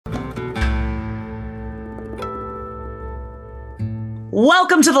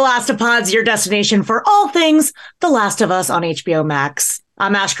Welcome to The Last of Pods, your destination for all things The Last of Us on HBO Max.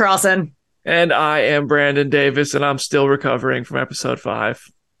 I'm Ash Carlson. And I am Brandon Davis, and I'm still recovering from episode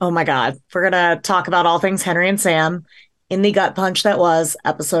 5. Oh my God. We're going to talk about all things Henry and Sam in the gut punch that was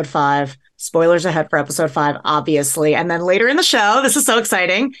episode 5. Spoilers ahead for episode 5, obviously. And then later in the show, this is so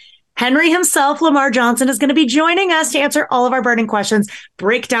exciting, Henry himself, Lamar Johnson, is going to be joining us to answer all of our burning questions,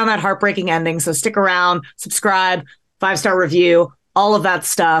 break down that heartbreaking ending. So stick around, subscribe, 5-star review, all of that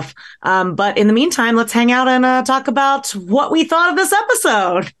stuff. But in the meantime, let's hang out and talk about what we thought of this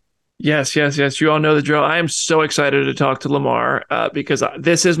episode. Yes. You all know the drill. I am so excited to talk to Lamar because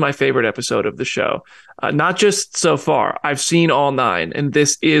this is my favorite episode of the show. Not just so far. I've seen all 9, and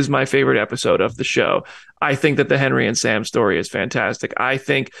this is my favorite episode of the show. I think that the Henry and Sam story is fantastic. I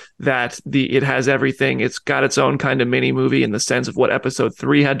think that it has everything. It's got its own kind of mini movie in the sense of what episode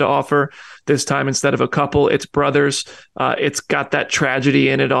 3 had to offer. This time, instead of a couple, it's brothers. It's got that tragedy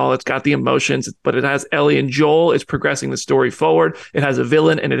in it all. It's got the emotions, but it has Ellie and Joel. It's progressing the story forward. It has a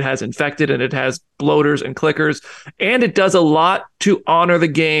villain, and it has infected, and it has bloaters and clickers. And it does a lot to honor the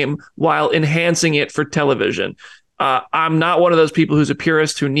game while enhancing it for television. I'm not one of those people who's a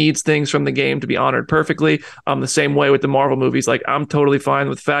purist who needs things from the game to be honored perfectly. I'm the same way with the Marvel movies. Like, I'm totally fine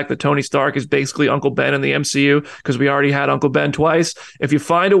with the fact that Tony Stark is basically Uncle Ben in the MCU because we already had Uncle Ben twice. If you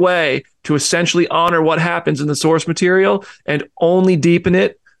find a way to essentially honor what happens in the source material and only deepen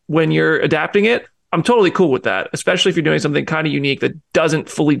it when you're adapting it, I'm totally cool with that, especially if you're doing something kind of unique that doesn't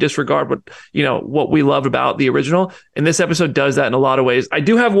fully disregard what we love about the original. And this episode does that in a lot of ways. I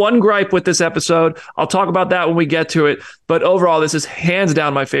do have one gripe with this episode. I'll talk about that when we get to it. But overall, this is hands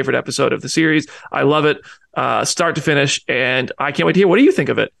down my favorite episode of the series. I love it, start to finish, and I can't wait to hear. What do you think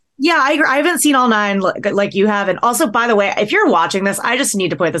of it? Yeah, I agree. I haven't seen all 9 like you have. And also, by the way, if you're watching this, I just need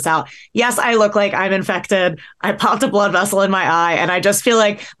to point this out. Yes, I look like I'm infected. I popped a blood vessel in my eye, and I just feel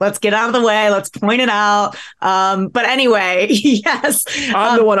like, let's get out of the way. Let's point it out. But anyway, yes.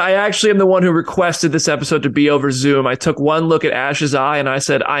 I actually am the one who requested this episode to be over Zoom. I took one look at Ash's eye, and I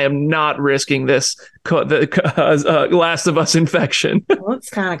said, I am not risking this Last of Us infection. Well, it's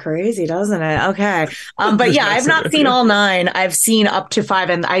kind of crazy, doesn't it? Okay. But yeah, I've not seen all 9. I've seen up to 5.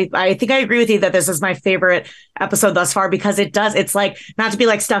 And I think I agree with you that this is my favorite episode thus far because it's like, not to be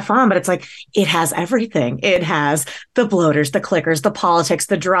like Stefan, but it's like, it has everything. It has the bloaters, the clickers, the politics,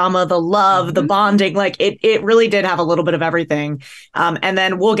 the drama, the love, the bonding. Like it really did have a little bit of everything. And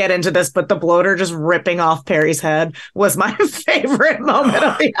then we'll get into this, but the bloater just ripping off Perry's head was my favorite moment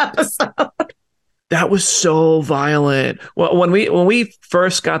of the episode. That was so violent. Well, when we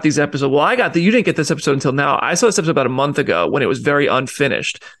first got these episodes, you didn't get this episode until now. I saw this episode about a month ago when it was very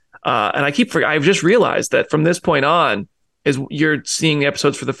unfinished. And I've just realized that from this point on is you're seeing the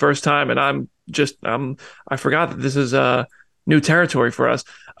episodes for the first time. And I forgot that this is new territory for us.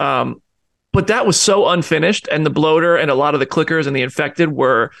 But that was so unfinished, and the bloater and a lot of the clickers and the infected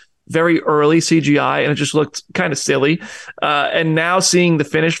were very early CGI, and it just looked kind of silly. And now seeing the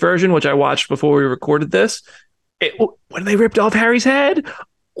finished version, which I watched before we recorded this, when they ripped off Harry's head,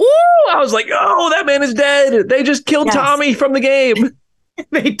 I was like, oh, that man is dead. They just killed Tommy from the game.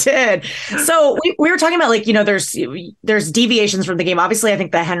 They did. So we were talking about, like, there's deviations from the game. Obviously, I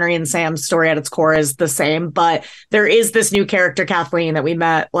think the Henry and Sam story at its core is the same, but there is this new character, Kathleen, that we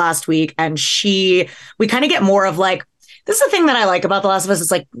met last week. And we kind of get more of like, this is the thing that I like about The Last of Us.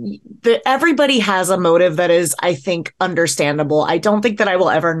 It's like everybody has a motive that is, I think, understandable. I don't think that I will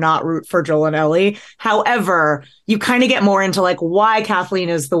ever not root for Joel and Ellie. However, you kind of get more into like why Kathleen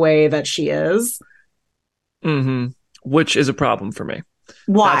is the way that she is. Mm-hmm. Which is a problem for me.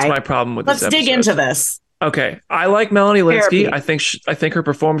 Why? That's my problem with this episode. Let's dig into this. Okay. I like Melanie Lynskey. I think her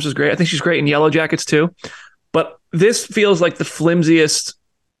performance is great. I think she's great in Yellow Jackets too. But this feels like the flimsiest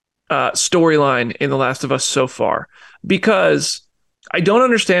storyline in The Last of Us so far, because I don't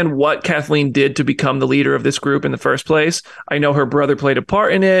understand what Kathleen did to become the leader of this group in the first place. I know her brother played a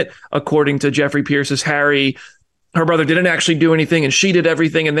part in it. According to Jeffrey Pierce's Harry, her brother didn't actually do anything and she did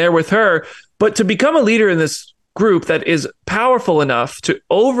everything and they're with her. But to become a leader in this group that is powerful enough to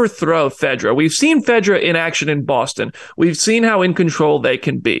overthrow Fedra. We've seen Fedra in action in Boston. We've seen how in control they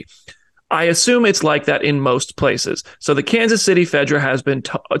can be. I assume it's like that in most places. So the Kansas City Fedra has been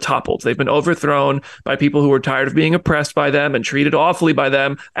toppled. They've been overthrown by people who were tired of being oppressed by them and treated awfully by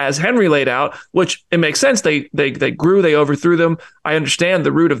them, as Henry laid out, which it makes sense. They grew, they overthrew them. I understand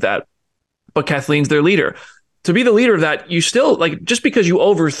the root of that. But Kathleen's their leader. To be the leader of that, you still, like, just because you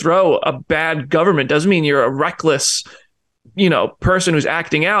overthrow a bad government doesn't mean you're a reckless, person who's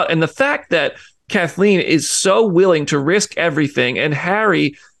acting out. And the fact that Kathleen is so willing to risk everything and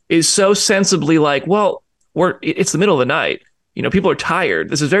Harry is so sensibly like, well, it's the middle of the night. People are tired.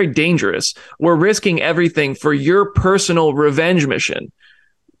 This is very dangerous. We're risking everything for your personal revenge mission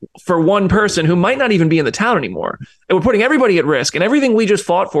for one person who might not even be in the town anymore. And we're putting everybody at risk and everything we just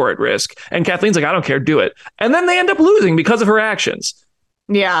fought for at risk. And Kathleen's like, I don't care, do it. And then they end up losing because of her actions.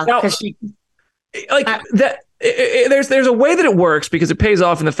 Yeah, because she like that. There's a way that it works because it pays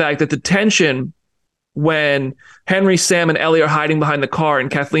off in the fact that the tension when Henry, Sam, and Ellie are hiding behind the car and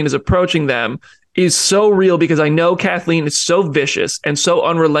Kathleen is approaching them is so real, because I know Kathleen is so vicious and so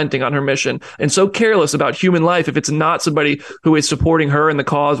unrelenting on her mission and so careless about human life if it's not somebody who is supporting her in the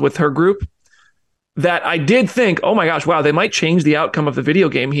cause with her group, that I did think, oh my gosh, wow, they might change the outcome of the video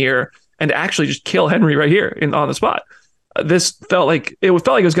game here and actually just kill Henry right here on the spot. This felt like it was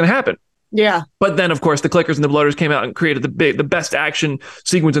going to happen. Yeah. But then, of course, the clickers and the bloaters came out and created the best action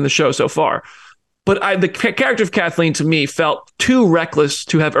sequence in the show so far. But the character of Kathleen, to me, felt too reckless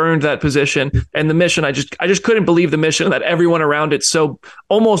to have earned that position. And the mission, I just couldn't believe the mission, that everyone around it so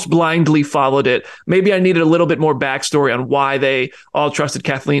almost blindly followed it. Maybe I needed a little bit more backstory on why they all trusted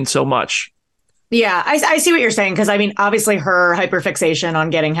Kathleen so much. Yeah, I see what you're saying, because, I mean, obviously her hyperfixation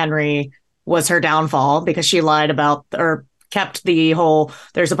on getting Henry was her downfall, because she lied about, or kept the whole,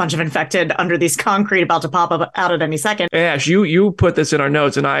 there's a bunch of infected under these concrete about to pop up out at any second. Ash, you put this in our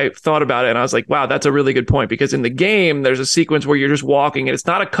notes, and I thought about it, and I was like, wow, that's a really good point, because in the game, there's a sequence where you're just walking, and it's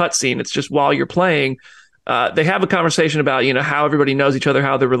not a cutscene, it's just while you're playing. They have a conversation about, how everybody knows each other,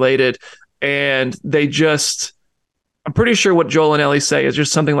 how they're related, and they just, I'm pretty sure what Joel and Ellie say is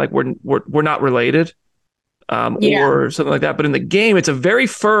just something like, we're not related, or something like that. But in the game, it's a very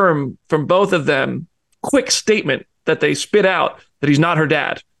firm, from both of them, quick statement that they spit out that he's not her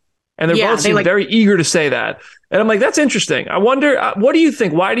dad. And they're both very eager to say that. And I'm like, that's interesting. I wonder, what do you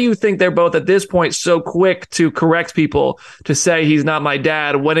think? Why do you think they're both at this point so quick to correct people to say he's not my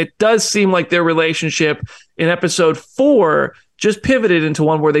dad, when it does seem like their relationship in episode 4 just pivoted into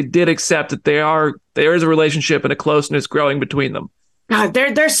one where they did accept that there is a relationship and a closeness growing between them? God,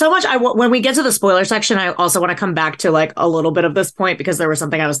 there's so much. When we get to the spoiler section, I also want to come back to like a little bit of this point, because there was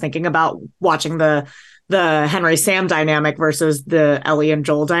something I was thinking about watching the Henry Sam dynamic versus the Ellie and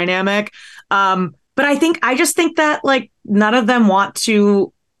Joel dynamic. But I just think that like none of them want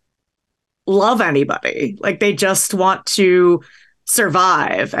to love anybody. Like they just want to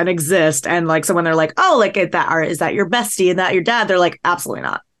survive and exist. And like, so when they're like, oh, like is that your bestie and that your dad? They're like, absolutely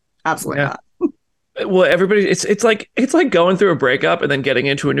not. Absolutely not. Well, everybody, it's like going through a breakup and then getting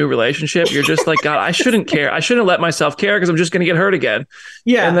into a new relationship. You're just like, God, I shouldn't care. I shouldn't let myself care, because I'm just going to get hurt again.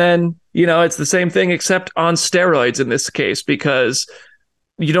 Yeah. And then, it's the same thing, except on steroids in this case, because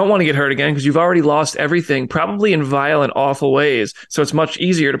you don't want to get hurt again because you've already lost everything, probably in violent, awful ways. So it's much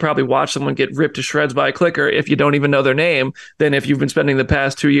easier to probably watch someone get ripped to shreds by a clicker if you don't even know their name than if you've been spending the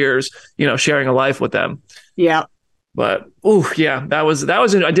past 2 years, sharing a life with them. Yeah. But that was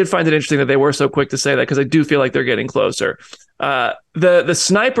I did find it interesting that they were so quick to say that, because I do feel like they're getting closer. The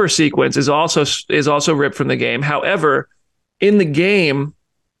sniper sequence is also ripped from the game. However, in the game,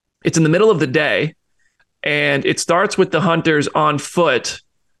 it's in the middle of the day, and it starts with the hunters on foot.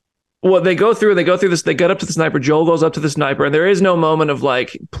 Well, they go through this. They get up to the sniper. Joel goes up to the sniper, and there is no moment of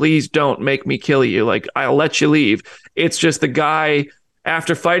like, please don't make me kill you. Like, I'll let you leave. It's just the guy.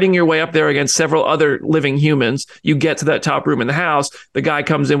 After fighting your way up there against several other living humans, you get to that top room in the house. The guy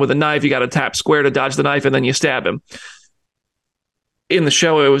comes in with a knife. You got to tap square to dodge the knife, and then you stab him. In the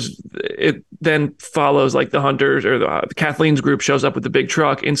show, it then follows like the hunters, or the Kathleen's group shows up with the big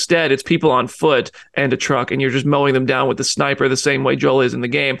truck. Instead, it's people on foot and a truck, and you're just mowing them down with the sniper the same way Joel is in the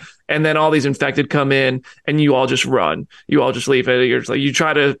game. And then all these infected come in, and you all just run. You all just leave it. You're just like, you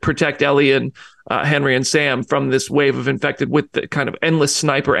try to protect Ellie and Henry and Sam from this wave of infected with the kind of endless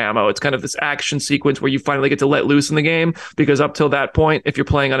sniper ammo. It's kind of this action sequence where you finally get to let loose in the game, because up till that point, if you're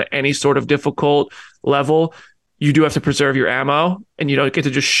playing on any sort of difficult level, you do have to preserve your ammo, and you don't get to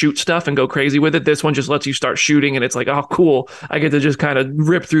just shoot stuff and go crazy with it. This one just lets you start shooting, and it's like, oh, cool. I get to just kind of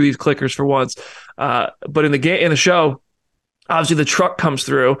rip through these clickers for once. But in the show, obviously the truck comes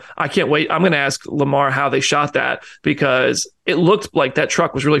through. I can't wait. I'm going to ask Lamar how they shot that, because it looked like that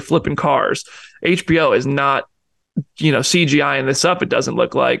truck was really flipping cars. HBO is not, CGI-ing this up. It doesn't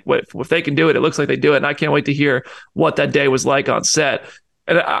look like, if they can do it, it looks like they do it. And I can't wait to hear what that day was like on set.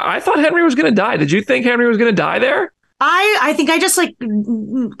 And I thought Henry was going to die. Did you think Henry was going to die there? I think I just like,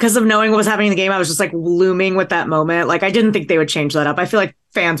 because of knowing what was happening in the game, I was just like looming with that moment. Like, I didn't think they would change that up. I feel like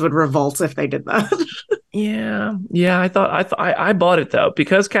fans would revolt if they did that. Yeah. I bought it though,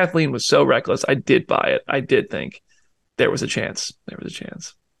 because Kathleen was so reckless. I did buy it. I did think there was a chance.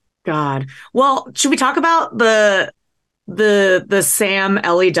 God. Well, should we talk about the Sam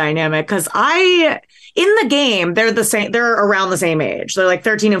Ellie dynamic, because I in the game they're the same, they're around the same age, they're like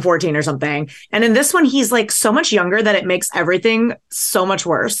 13 and 14 or something, and in this one he's like so much younger that it makes everything so much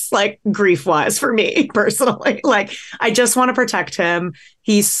worse, like grief wise for me personally. Like I just want to protect him.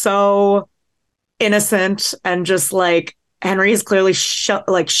 He's so innocent, and just like Henry has clearly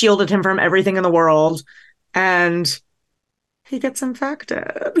like shielded him from everything in the world, and he gets infected.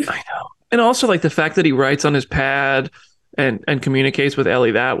 I know. And also like the fact that he writes on his pad and communicates with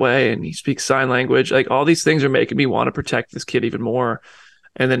Ellie that way, and he speaks sign language. Like all these things are making me want to protect this kid even more.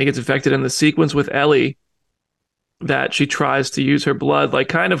 And then he gets infected in the sequence with Ellie that she tries to use her blood, like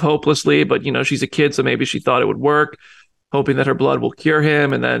kind of hopelessly, but you know, she's a kid, so maybe she thought it would work, hoping that her blood will cure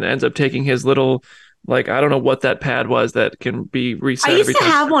him, and then ends up taking his little, like, I don't know what that pad was that can be reset. I used to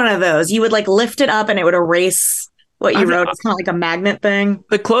have one of those. You would like lift it up and it would erase what you wrote. It's kind of like a magnet thing.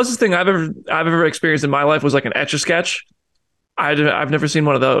 The closest thing I've ever experienced in my life was like an Etch-a-Sketch. I've never seen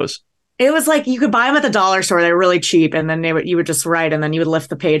one of those. It was like you could buy them at the dollar store. They were really cheap, and then you would just write, and then you would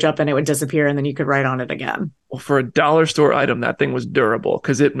lift the page up, and it would disappear, and then you could write on it again. Well, for a dollar store item, that thing was durable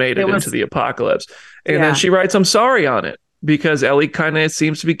because it made it into the apocalypse. And then she writes, "I'm sorry" on it because Ellie kind of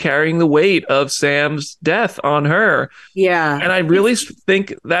seems to be carrying the weight of Sam's death on her. Yeah, and I really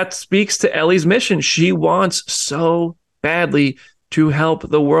think that speaks to Ellie's mission. She wants so badly to help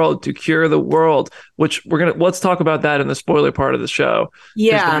the world, to cure the world, which let's talk about that in the spoiler part of the show.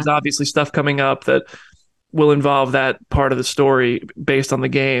 Yeah. There's obviously stuff coming up that will involve that part of the story based on the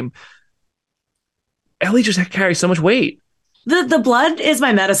game. Ellie just carries so much weight. The blood is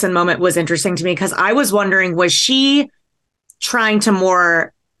my medicine moment was interesting to me because I was wondering, was she trying to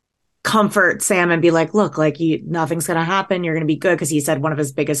more comfort Sam and be like, look, like nothing's going to happen. You're going to be good. Because he said one of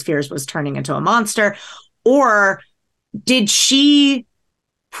his biggest fears was turning into a monster. Or did she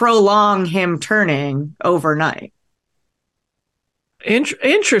prolong him turning overnight?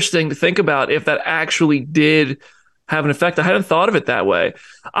 Interesting to think about if that actually did have an effect. I hadn't thought of it that way.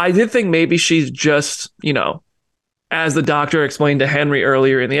 I did think maybe she's just, you know, as the doctor explained to Henry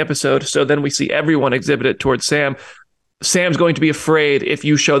earlier in the episode, so then we see everyone exhibit it towards Sam. Sam's going to be afraid if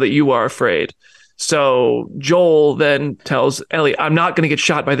you show that you are afraid. So Joel then tells Ellie, I'm not going to get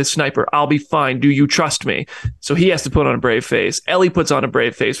shot by this sniper. I'll be fine. Do you trust me? So he has to put on a brave face. Ellie puts on a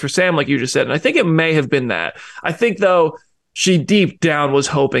brave face for Sam, like you just said. And I think it may have been that. I think, though, she deep down was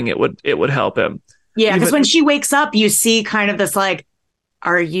hoping it would help him. Yeah, because when she wakes up, you see kind of this like,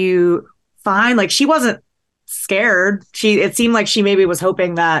 are you fine? Like she wasn't scared. It seemed like she maybe was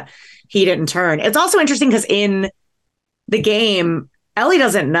hoping that he didn't turn. It's also interesting because in the game, Ellie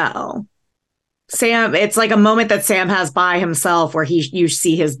doesn't know. Sam, it's like a moment that Sam has by himself where you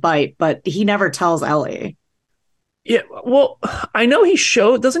see his bite, but he never tells Ellie. Yeah, well, I know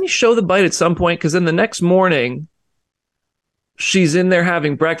doesn't he show the bite at some point? Because then the next morning, she's in there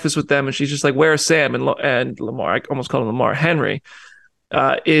having breakfast with them, and she's just like, "Where's Sam?" And Lamar, I almost called him Lamar, Henry,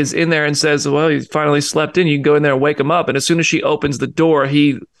 is in there and says, "Well, he finally slept in. You can go in there and wake him up." And as soon as she opens the door,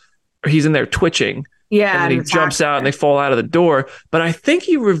 he's in there twitching. Yeah, and he jumps out, and they fall out of the door. But I think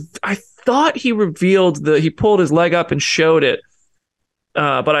I thought he revealed he pulled his leg up and showed it.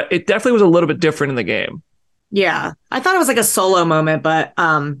 But it definitely was a little bit different in the game. Yeah, I thought it was like a solo moment, but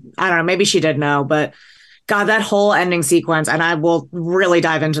I don't know. Maybe she did know, but God, that whole ending sequence, and I will really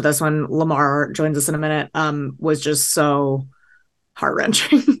dive into this when Lamar joins us in a minute, was just so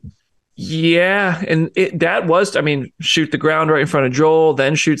heart-wrenching. Yeah, and that was, I mean, shoot the ground right in front of Joel,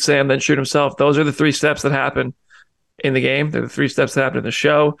 then shoot Sam, then shoot himself. Those are the 3 steps that happen in the game. They're the 3 steps that happen in the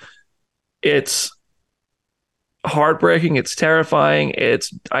show. It's heartbreaking. It's terrifying.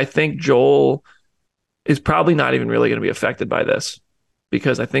 I think Joel is probably not even really going to be affected by this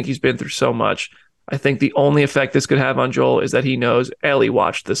because I think he's been through so much. I think the only effect this could have on Joel is that he knows Ellie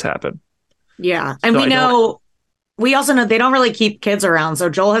watched this happen. Yeah, and we also know they don't really keep kids around, so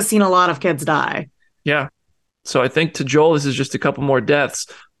Joel has seen a lot of kids die. Yeah. So I think to Joel, this is just a couple more deaths,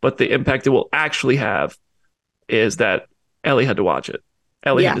 but the impact it will actually have is that Ellie had to watch it.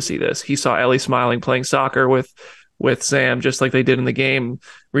 Ellie had to see this. He saw Ellie smiling, playing soccer with Sam, just like they did in the game,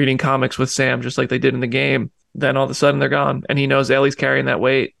 reading comics with Sam, just like they did in the game. Then all of a sudden they're gone, and he knows Ellie's carrying that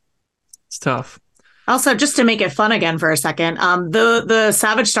weight. It's tough. Also, just to make it fun again for a second, the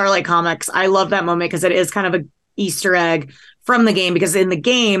Savage Starlight comics, I love that moment because it is kind of a Easter egg from the game, because in the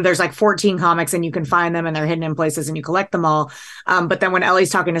game there's like 14 comics and you can find them and they're hidden in places and you collect them all. But then when Ellie's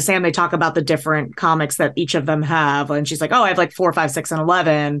talking to Sam, they talk about the different comics that each of them have. And she's like, oh, I have like 4, 5, 6, and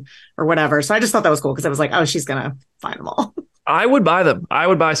 11 or whatever. So I just thought that was cool because it was like, oh, she's going to find them all. I would buy them. I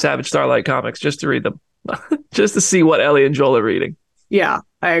would buy Savage Starlight comics just to read them, just to see what Ellie and Joel are reading. Yeah,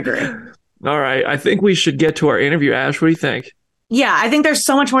 I agree. All right. I think we should get to our interview. Ash, what do you think? Yeah, I think there's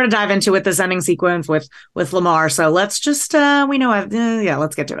so much more to dive into with this ending sequence with Lamar. So let's just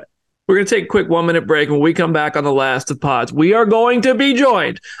let's get to it. We're going to take a quick 1 minute break. When we come back on the last of pods, we are going to be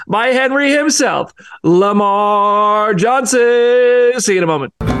joined by Henry himself, Lamar Johnson. See you in a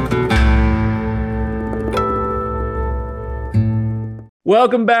moment.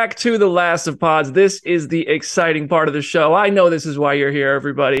 Welcome back to the last of pods. This is the exciting part of the show. I know this is why you're here,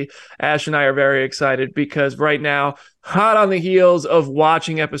 everybody. Ash and I are very excited because right now, hot on the heels of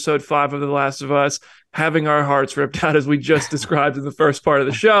watching episode 5 of The Last of Us, having our hearts ripped out as we just described in the first part of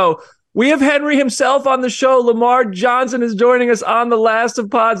the show, we have Henry himself on the show. Lamar Johnson is joining us on The Last of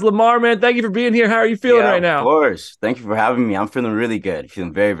Pods. Lamar, man, thank you for being here. How are you feeling right now? Of course. Thank you for having me. I'm feeling really good.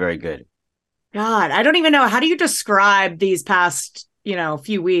 Feeling very, very good. God, I don't even know. How do you describe these past,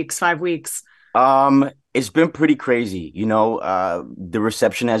 few weeks, 5 weeks? It's been pretty crazy. The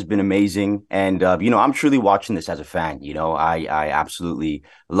reception has been amazing. And, I'm truly watching this as a fan. I absolutely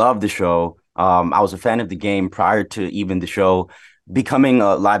love the show. I was a fan of the game prior to even the show becoming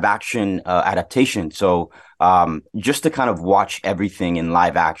a live action adaptation. So just to kind of watch everything in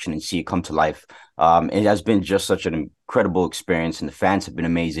live action and see it come to life, it has been just such an incredible experience, and the fans have been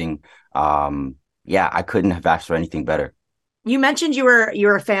amazing. I couldn't have asked for anything better. You mentioned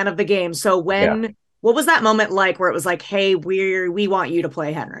you're a fan of the game. So what was that moment like where it was like, hey, we want you to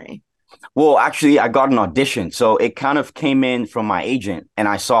play Henry? Well, actually, I got an audition. So it kind of came in from my agent, and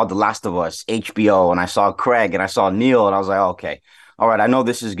I saw The Last of Us, HBO, and I saw Craig, and I saw Neil, and I was like, okay, all right, I know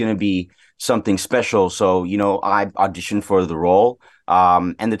this is going to be something special. So, I auditioned for the role,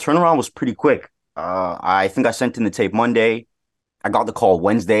 and the turnaround was pretty quick. I think I sent in the tape Monday. I got the call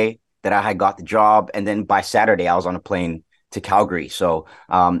Wednesday that I had got the job, and then by Saturday, I was on a plane to Calgary. So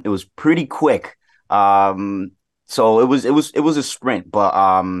it was pretty quick. So it was a sprint, but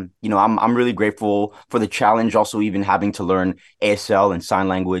I'm really grateful for the challenge. Also, even having to learn ASL and sign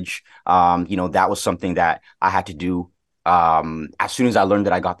language, that was something that I had to do as soon as I learned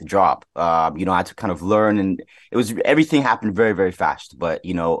that I got the job. I had to kind of learn, and everything happened very, very fast. But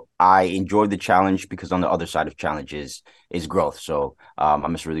I enjoyed the challenge because on the other side of challenges is growth. So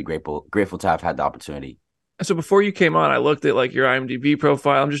I'm just really grateful to have had the opportunity. So before you came on, I looked at like your IMDb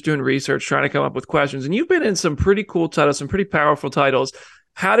profile. I'm just doing research, trying to come up with questions. And you've been in some pretty cool titles, some pretty powerful titles.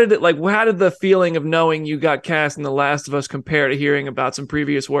 How did the feeling of knowing you got cast in The Last of Us compare to hearing about some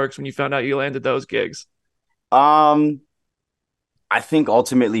previous works when you found out you landed those gigs? I think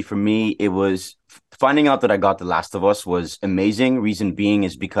ultimately for me, it was finding out that I got The Last of Us was amazing. Reason being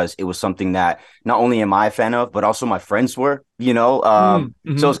is because it was something that not only am I a fan of, but also my friends were, So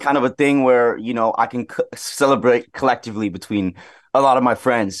it's kind of a thing where, I can celebrate collectively between a lot of my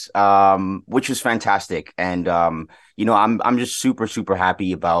friends, which was fantastic. And, I'm just super, super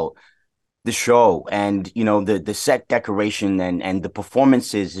happy about the show, and, the set decoration and the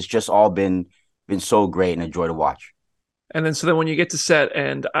performances has just all been so great and a joy to watch. And then when you get to set,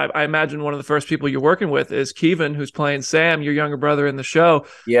 and I imagine one of the first people you're working with is Kevin, who's playing Sam, your younger brother in the show.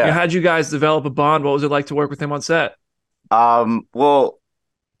 Yeah. How'd you guys develop a bond? What was it like to work with him on set? Well,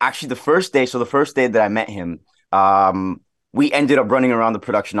 actually the first day that I met him, we ended up running around the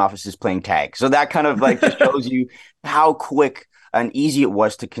production offices playing tag. So that kind of like just shows you how quick and easy it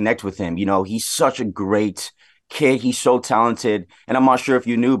was to connect with him. He's such a great kid. He's so talented. And I'm not sure if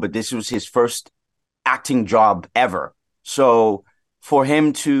you knew, but this was his first acting job ever. So for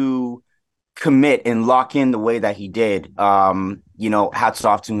him to commit and lock in the way that he did, hats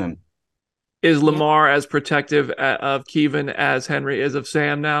off to him. Is Lamar as protective of Kevin as Henry is of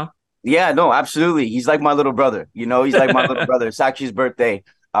Sam now? Yeah, no, absolutely. He's like my little brother. He's like my little brother. It's actually his birthday.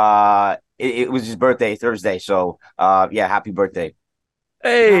 It was his birthday Thursday. So happy birthday.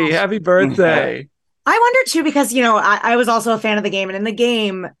 Hey, happy birthday. I wonder too, because, I was also a fan of the game, and in the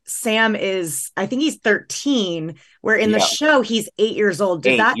game, Sam I think he's 13, where in the show, he's 8 years old. Do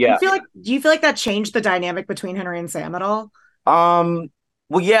you feel like that changed the dynamic between Henry and Sam at all?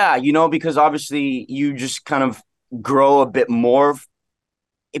 Well, yeah, because obviously you just kind of grow a bit more of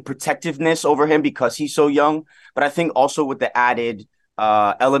a protectiveness over him because he's so young. But I think also with the added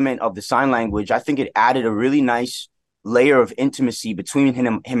element of the sign language, I think it added a really nice layer of intimacy between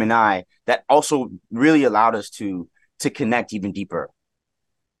him and I that also really allowed us to connect even deeper.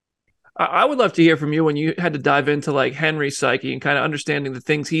 I would love to hear from you when you had to dive into like Henry's psyche and kind of understanding the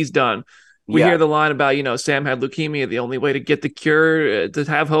things he's done. We hear the line about, Sam had leukemia. The only way to get the cure, to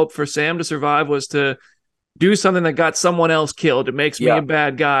have hope for Sam to survive, was to do something that got someone else killed. It makes me a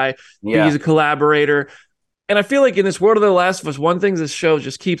bad guy. He's a collaborator. And I feel like in this world of The Last of Us, one thing this show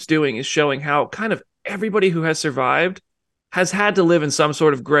just keeps doing is showing how kind of everybody who has survived has had to live in some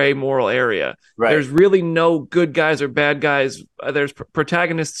sort of gray moral area. Right. There's really no good guys or bad guys. There's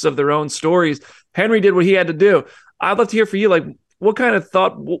protagonists of their own stories. Henry did what he had to do. I'd love to hear from you, like, what kind of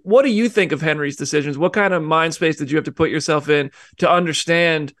thought, what do you think of Henry's decisions? What kind of mind space did you have to put yourself in to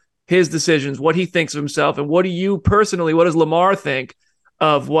understand his decisions, what he thinks of himself, and what do you personally, what does Lamar think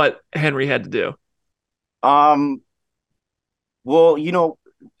of what Henry had to do? Well,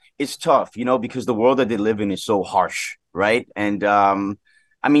 it's tough, because the world that they live in is so harsh, right? And I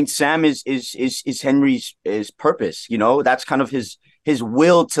mean, Sam is Henry's purpose, that's kind of his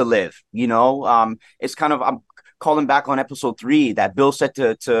will to live, it's kind of, I'm calling back on episode 3 that Bill said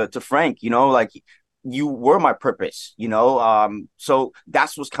to Frank, like, you were my purpose, so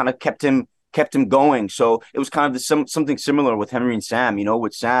that's what's kind of kept him going. So it was kind of something similar with Henry and Sam.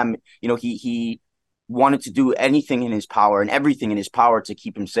 With Sam, he wanted to do anything in his power and everything in his power to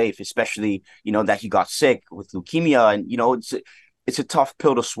keep him safe, especially that he got sick with leukemia, and it's a tough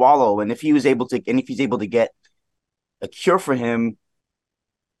pill to swallow. And if he's able to get a cure for him,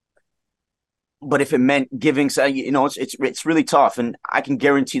 but if it meant giving, it's really tough. And I can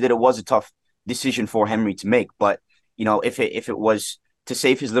guarantee that it was a tough decision for Henry to make. But if it was to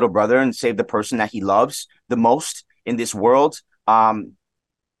save his little brother and save the person that he loves the most in this world,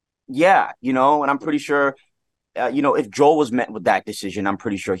 yeah, and I'm pretty sure, if Joel was met with that decision, I'm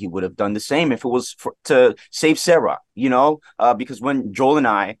pretty sure he would have done the same if it was to save Sarah, because when Joel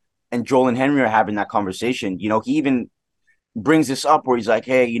and Henry are having that conversation, he even brings this up where he's like,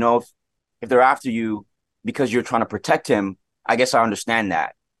 hey, if they're after you because you're trying to protect him, I guess I understand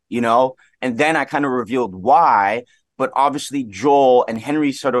that, and then I kind of revealed why. But obviously Joel and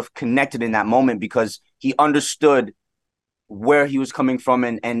Henry sort of connected in that moment because he understood where he was coming from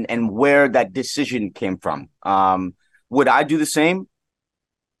and where that decision came from. Would I do the same?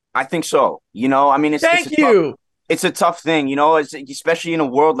 I think so. I mean, it's a tough thing, especially in a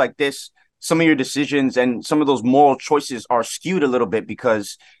world like this. Some of your decisions and some of those moral choices are skewed a little bit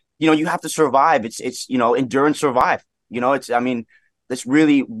because, you have to survive. It's endure and survive. That's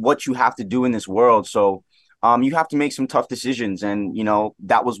really what you have to do in this world. So you have to make some tough decisions. And,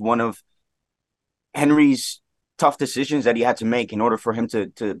 that was one of Henry's tough decisions that he had to make in order for him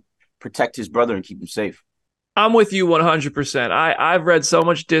to protect his brother and keep him safe. I'm with you 100%. I've read so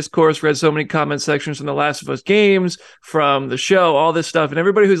much discourse, read so many comment sections from the Last of Us games, from the show, all this stuff. And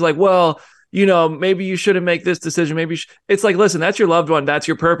everybody who's like, well, maybe you shouldn't make this decision. Maybe it's like, listen, that's your loved one. That's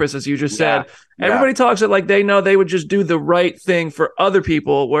your purpose, as you just said. Yeah. Everybody talks it like they know they would just do the right thing for other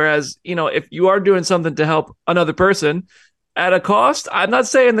people. Whereas, if you are doing something to help another person at a cost, I'm not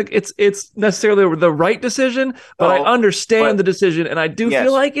saying that it's necessarily the right decision, but I understand the decision. And I do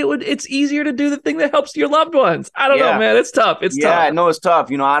feel like it's easier to do the thing that helps your loved ones. I don't know, man. It's tough. It's tough. Yeah, no, it's tough.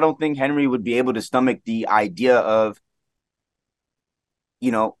 I don't think Henry would be able to stomach the idea of,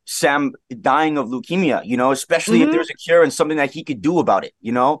 Sam dying of leukemia, especially if there's a cure and something that he could do about it,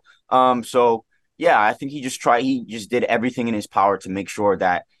 So yeah, I think he just did everything in his power to make sure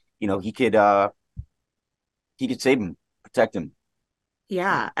that, he could save him, protect him.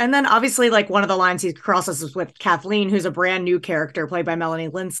 Yeah. And then obviously, like, one of the lines he crosses is with Kathleen, who's a brand new character played by Melanie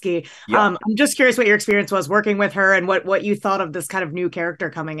Linsky. Yeah. I'm just curious what your experience was working with her and what you thought of this kind of new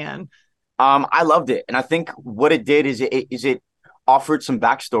character coming in. I loved it. And I think what it did is it offered some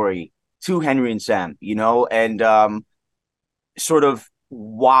backstory to Henry and Sam, and sort of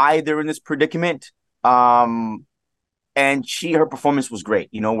why they're in this predicament. And her performance was great.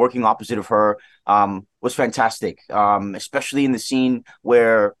 Working opposite of her was fantastic, especially in the scene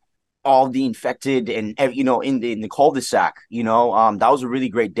where all the infected and, in the cul-de-sac, that was a really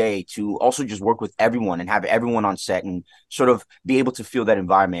great day to also just work with everyone and have everyone on set and sort of be able to feel that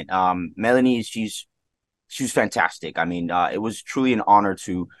environment. Melanie, she's fantastic. I mean, it was truly an honor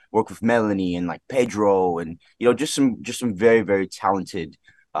to work with Melanie and like Pedro and, just some very, very talented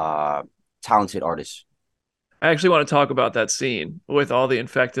artists. I actually want to talk about that scene with all the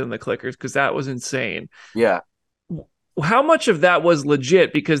infected and the clickers because that was insane. Yeah. How much of that was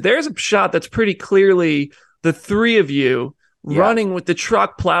legit? Because there's a shot that's pretty clearly the three of you running with the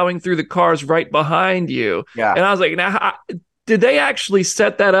truck plowing through the cars right behind you. Yeah. And I was like, now, did they actually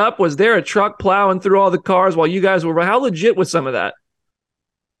set that up? Was there a truck plowing through all the cars while you guys were? How legit was some of that?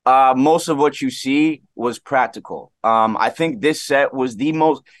 Most of what you see was practical. I think this set was the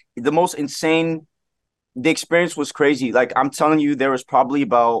most insane. The experience was crazy. Like, I'm telling you, there was probably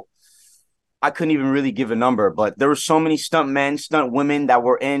about, I couldn't even really give a number, but there were so many stunt men, stunt women that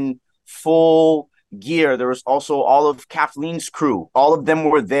were in full gear. There was also all of Kathleen's crew. All of them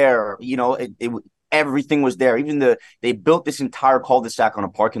were there. Everything was there. Even they built this entire cul-de-sac on a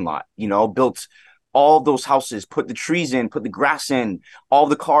parking lot, built all those houses, put the trees in, put the grass in, all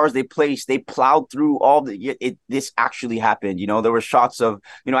the cars they placed, they plowed through all this actually happened. There were shots of,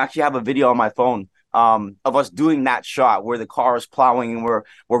 I actually have a video on my phone of us doing that shot where the car is plowing and we're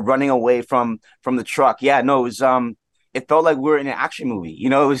running away from the truck. Yeah, no, it felt like we were in an action movie.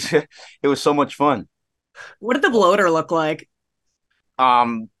 It was so much fun. What did the bloater look like?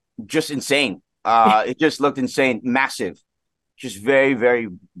 Just insane. It just looked insane, massive, just very, very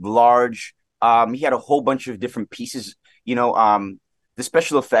large. He had a whole bunch of different pieces. The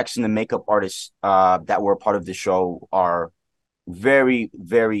special effects and the makeup artists that were a part of the show are very,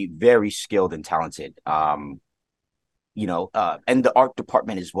 very, very skilled and talented. And the art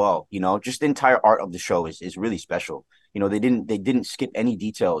department as well. Just the entire art of the show is really special. They didn't skip any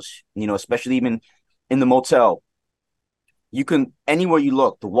details. Especially even in the motel. You can, anywhere you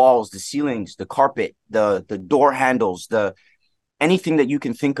look, the walls, the ceilings, the carpet, the door handles, anything that you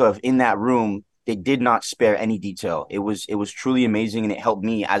can think of in that room, they did not spare any detail. It was truly amazing, and it helped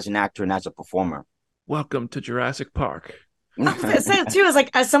me as an actor and as a performer. Welcome to Jurassic Park. So too, is like,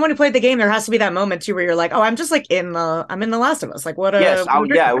 as someone who played the game, there has to be that moment too where you're like, oh, I'm just like I'm in The Last of Us. Like, what? Yes,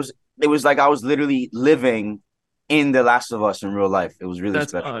 it was like I was literally living in The Last of Us in real life. It was really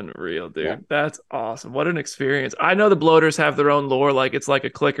special. That's unreal, dude. Yeah. That's awesome. What an experience. I know the bloaters have their own lore. Like, it's like a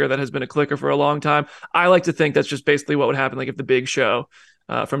clicker that has been a clicker for a long time. I like to think that's just basically what would happen. Like if the Big Show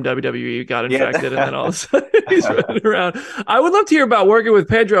from WWE got infected and then all of a sudden he's running around. I would love to hear about working with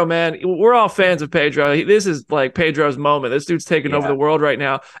Pedro, man. We're all fans of Pedro. This is like Pedro's moment. This dude's taking over the world right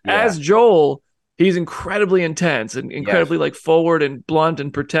now. As Joel, he's incredibly intense and incredibly like forward and blunt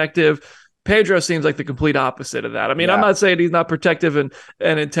and protective. Pedro seems like the complete opposite of that. I mean, I'm not saying he's not protective and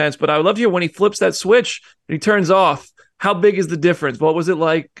intense, but I would love to hear when he flips that switch and he turns off, how big is the difference? What was it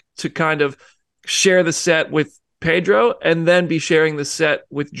like to kind of share the set with Pedro and then be sharing the set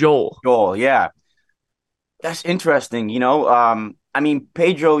with Joel? Yeah. That's interesting. I mean,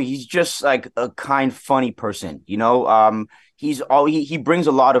 Pedro, he's just like a kind, funny person. He brings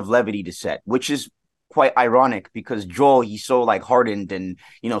a lot of levity to set, which is quite ironic because Joel, he's so like hardened and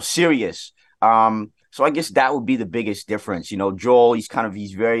serious. So I guess that would be the biggest difference. Joel,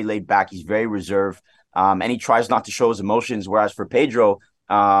 he's very laid back, he's very reserved, and he tries not to show his emotions. Whereas for Pedro,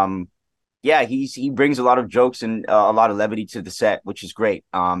 he brings a lot of jokes and a lot of levity to the set, which is great.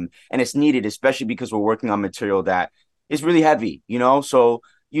 And it's needed, especially because we're working on material that is really heavy. So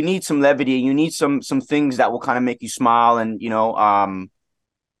you need some levity, you need some things that will kind of make you smile and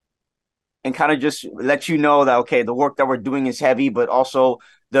kind of just let you know that, okay, the work that we're doing is heavy, but also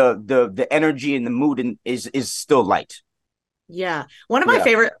the energy and the mood is still light. Yeah. One of my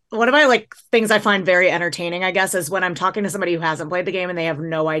like things I find very entertaining, I guess, is when I'm talking to somebody who hasn't played the game and they have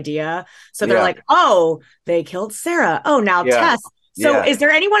no idea. So they're like, oh, they killed Sarah. Oh, now Tess. So is there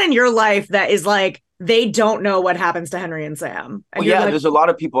anyone in your life that is like, they don't know what happens to Henry and Sam? And there's a lot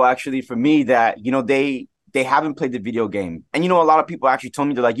of people actually for me that, they haven't played the video game. And, a lot of people actually told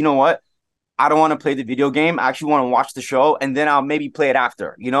me, they're like, you know what? I don't want to play the video game. I actually want to watch the show and then I'll maybe play it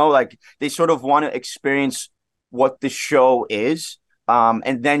after, like they sort of want to experience what the show is,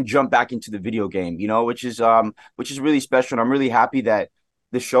 and then jump back into the video game, which is really special. And I'm really happy that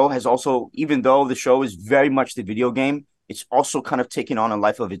the show has also, even though the show is very much the video game, it's also kind of taken on a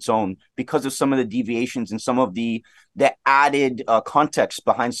life of its own because of some of the deviations and some of the added context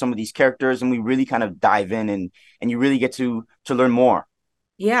behind some of these characters. And we really kind of dive in and you really get to learn more.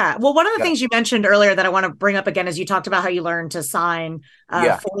 Yeah. Well, one of the things you mentioned earlier that I want to bring up again is you talked about how you learned to sign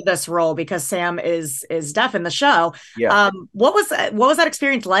for this role because Sam is deaf in the show. Yeah. What was that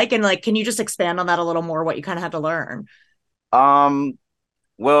experience like? And like, can you just expand on that a little more, what you kind of had to learn?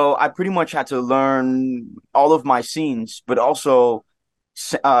 Well, I pretty much had to learn all of my scenes, but also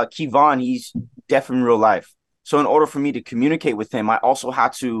Kevon, he's deaf in real life. So in order for me to communicate with him, I also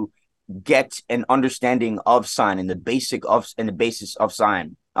had to get an understanding of sign and the basis of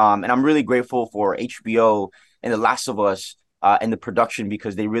sign. And I'm really grateful for HBO and The Last of Us and the production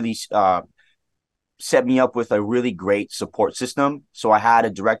because they really set me up with a really great support system. So I had a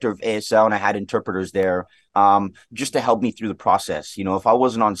director of ASL and I had interpreters there just to help me through the process. If I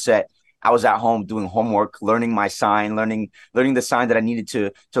wasn't on set, I was at home doing homework, learning my sign, learning the sign that I needed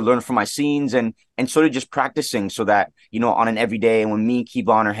to learn for my scenes and sort of just practicing so that, on an everyday and when me and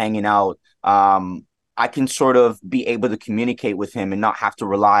Kevon are hanging out, I can sort of be able to communicate with him and not have to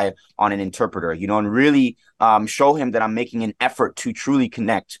rely on an interpreter, and really show him that I'm making an effort to truly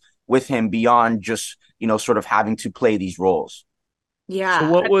connect with him beyond just, sort of having to play these roles. Yeah. So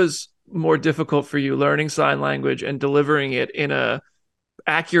what was more difficult for you, learning sign language and delivering it in a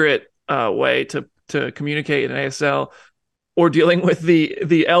accurate way to communicate in ASL or dealing with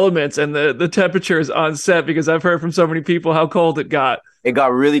the elements and the temperatures on set? Because I've heard from so many people how cold it got. It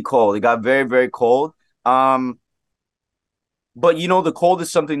got really cold. It got very, very cold. But the cold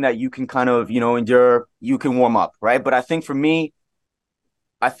is something that you can kind of, endure, you can warm up, right? But I think for me,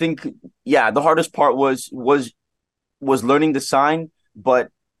 I think, yeah, the hardest part was learning the sign, but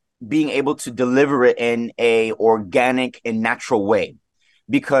being able to deliver it in a organic and natural way,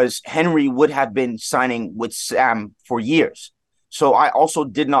 because Henry would have been signing with Sam for years. So I also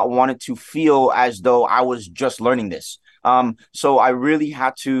did not want it to feel as though I was just learning this. So I really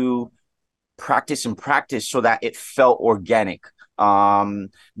had to practice and practice so that it felt organic.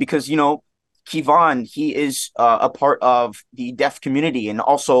 Because Kevon, he is a part of the deaf community, and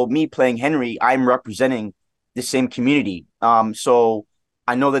also me playing Henry, I'm representing the same community. So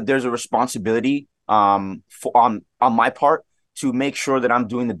I know that there's a responsibility on my part to make sure that I'm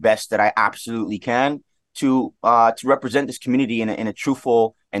doing the best that I absolutely can to represent this community in a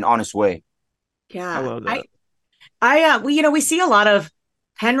truthful and honest way. Yeah. I love that. We see a lot of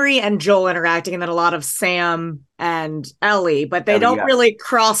Henry and Joel interacting, and then a lot of Sam and Ellie, but they don't really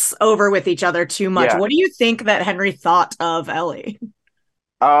cross over with each other too much. What do you think that Henry thought of Ellie?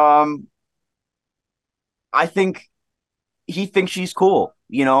 I think he thinks she's cool.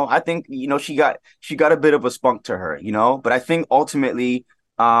 I think she got a bit of a spunk to her. But I think ultimately,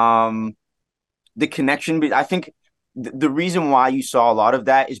 the connection. I think the reason why you saw a lot of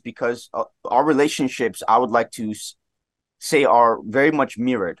that is because our relationships, I would like to say, are very much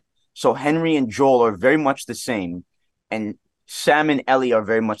mirrored. So Henry and Joel are very much the same, and Sam and Ellie are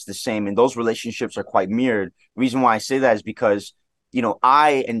very much the same, and those relationships are quite mirrored. Reason why I say that is because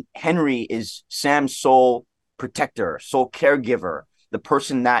I and Henry is Sam's sole protector, sole caregiver, the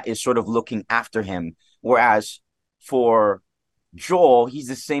person that is sort of looking after him. Whereas for Joel, he's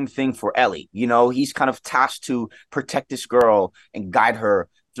the same thing for Ellie. He's kind of tasked to protect this girl and guide her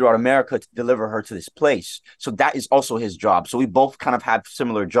throughout America to deliver her to this place. So that is also his job. So we both kind of have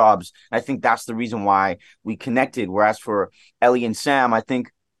similar jobs. And I think that's the reason why we connected. Whereas for Ellie and Sam, I think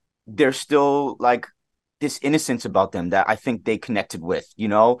there's still like this innocence about them that I think they connected with.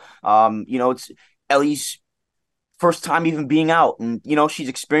 It's Ellie's first time even being out, and she's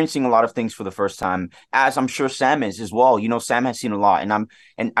experiencing a lot of things for the first time, as I'm sure Sam is as well. Sam has seen a lot, and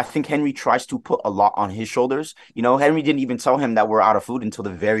I think Henry tries to put a lot on his shoulders. Henry didn't even tell him that we're out of food until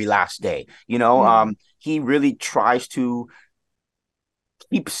the very last day. He really tries to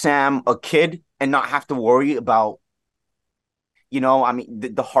keep Sam a kid and not have to worry about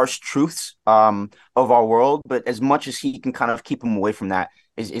the harsh truths of our world. But as much as he can kind of keep him away from that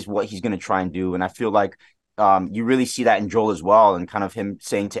is what he's going to try and do. And I feel like you really see that in Joel as well, and kind of him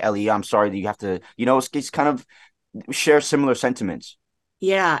saying to Ellie, I'm sorry that you have to, it's kind of share similar sentiments.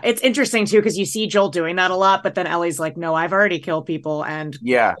 Yeah, it's interesting too, because you see Joel doing that a lot, but then Ellie's like, no, I've already killed people and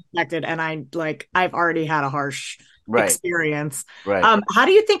protected, and I've already had a harsh experience. Right. How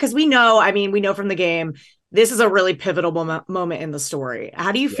do you think, because we know from the game, this is a really pivotal moment in the story.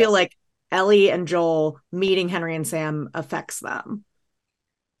 How do you feel like Ellie and Joel meeting Henry and Sam affects them?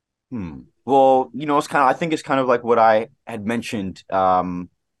 Well, I think it's kind of like what I had mentioned.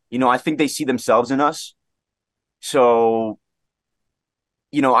 I think they see themselves in us. So,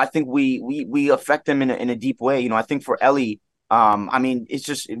 I think we affect them in a deep way. I think for Ellie, it's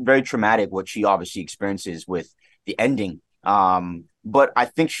just very traumatic what she obviously experiences with the ending. But I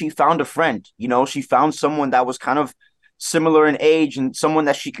think she found a friend. She found someone that was kind of similar in age, and someone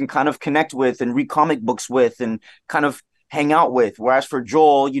that she can kind of connect with and read comic books with and kind of hang out with. Whereas for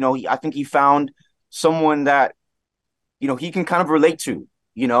Joel, I think he found someone that, he can kind of relate to,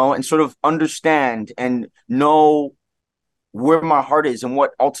 and sort of understand and know where my heart is and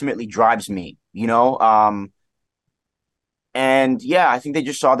what ultimately drives me, and I think they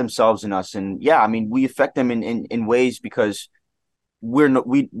just saw themselves in us. And we affect them in ways because we're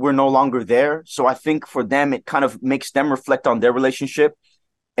no longer there. So I think for them, it kind of makes them reflect on their relationship,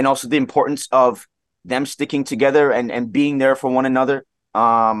 and also the importance of them sticking together and being there for one another.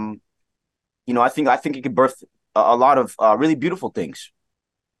 I think it could birth a lot of really beautiful things.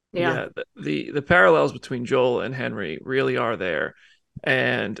 Yeah, the parallels between Joel and Henry really are there.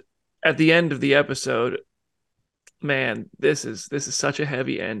 And at the end of the episode, man, this is such a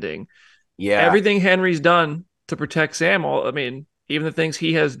heavy ending. Yeah. Everything Henry's done to protect Sam, even the things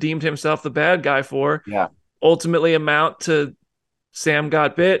he has deemed himself the bad guy for, ultimately amount to Sam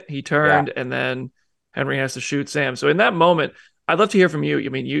got bit, he turned, and then Henry has to shoot Sam. So in that moment, I'd love to hear from you. I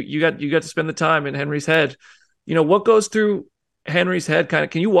mean, you got to spend the time in Henry's head. What goes through Henry's head? Kind of,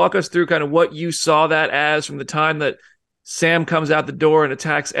 can you walk us through kind of what you saw that as from the time that Sam comes out the door and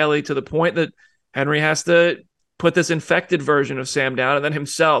attacks Ellie to the point that Henry has to put this infected version of Sam down, and then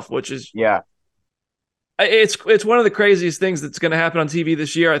himself, which is Yeah. It's one of the craziest things that's going to happen on TV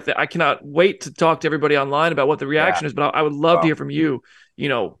this year. I cannot wait to talk to everybody online about what the reaction is, but I would love to hear from you. You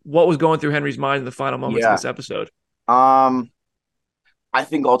know, what was going through Henry's mind in the final moments of this episode? I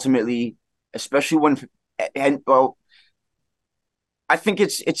think ultimately, especially when, and well, I think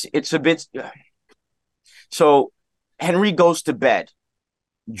it's a bit. So Henry goes to bed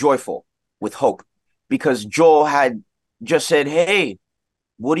joyful with hope because Joel had just said, "Hey,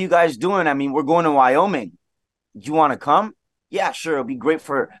 what are you guys doing? I mean, we're going to Wyoming. Do you want to come?" Yeah, sure. It'll be great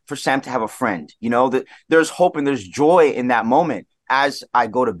for Sam to have a friend. You know, that there's hope and there's joy in that moment as I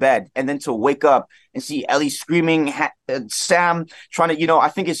go to bed, and then to wake up and see Ellie screaming, Sam trying to, I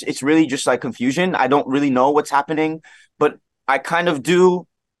think it's really just like confusion. I don't really know what's happening, but I kind of do.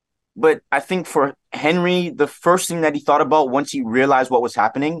 But I think for Henry, the first thing that he thought about once he realized what was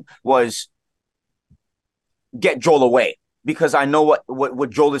happening was get Joel away, because I know what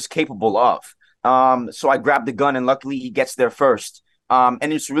Joel is capable of. So I grabbed the gun, and luckily he gets there first.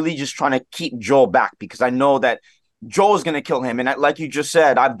 And it's really just trying to keep Joel back, because I know that Joel is going to kill him. And like you just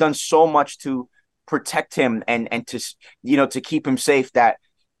said, I've done so much to protect him and to, to keep him safe, that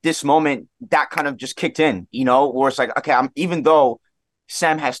this moment that kind of just kicked in, where it's like, okay, even though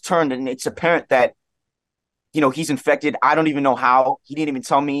Sam has turned and it's apparent that, he's infected. I don't even know how. He didn't even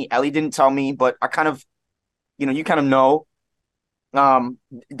tell me. Ellie didn't tell me, but I kind of, you kind of know.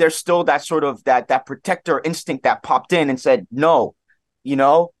 There's still that sort of that protector instinct that popped in and said no,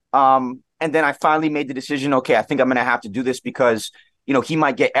 and then I finally made the decision, okay, I think I'm gonna have to do this, because he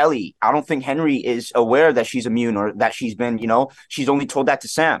might get Ellie. I don't think Henry is aware that she's immune, or that she's been, she's only told that to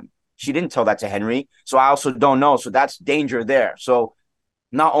Sam. She didn't tell that to Henry, so I also don't know. So that's danger there. So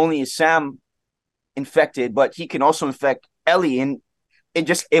not only is Sam infected, but he can also infect Ellie, and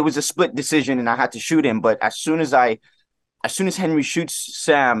it was a split decision, and I had to shoot him. But as soon as Henry shoots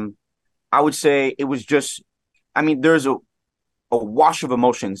Sam, I would say it was just, there's a wash of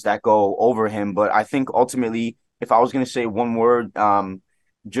emotions that go over him. But I think ultimately, if I was going to say one word,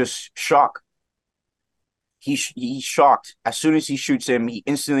 just shock. He's shocked. As soon as he shoots him, he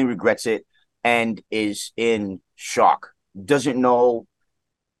instantly regrets it and is in shock. Doesn't know,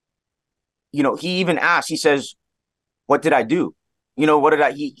 he even asks, he says, "What did I do? What did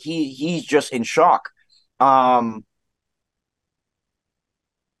I," he's just in shock. Yeah,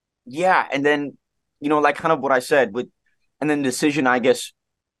 and then, like kind of what I said, and then the decision, I guess,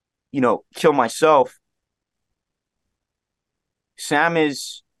 kill myself. Sam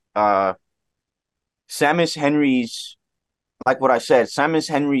is Henry's, like what I said, Sam is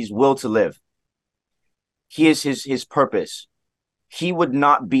Henry's will to live. He is his purpose. He would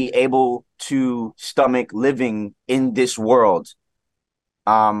not be able to stomach living in this world,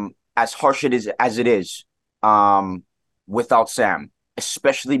 as harsh as it is, without Sam,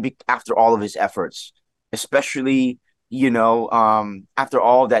 especially after all of his efforts, especially, after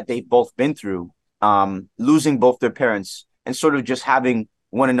all that they've both been through, losing both their parents and sort of just having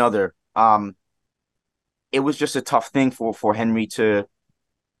one another. It was just a tough thing for Henry to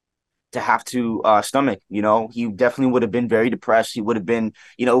have to stomach. He definitely would have been very depressed. He would have been,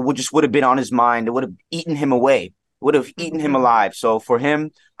 would have been on his mind. It would have eaten him away, would have eaten him alive. So for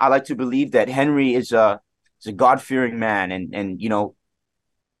him, I like to believe that Henry is a God-fearing man, and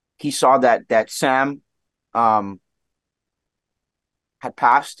he saw that Sam had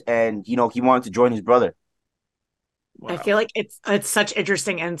passed, and he wanted to join his brother. Wow. I feel like it's such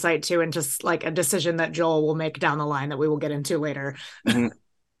interesting insight too, and just like a decision that Joel will make down the line that we will get into later. Mm-hmm.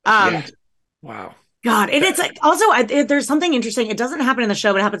 Wow. God, and it's like also there's something interesting. It doesn't happen in the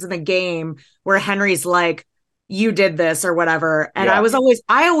show, but it happens in the game, where Henry's like, "You did this" or whatever. And I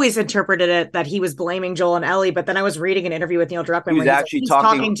always interpreted it that he was blaming Joel and Ellie, but then I was reading an interview with Neil Druckmann where he's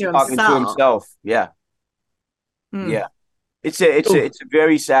talking to himself. Yeah. Yeah. It's a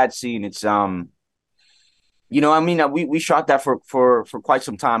very sad scene. It's we shot that for quite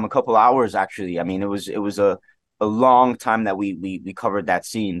some time, a couple hours actually. It was a long time that we covered that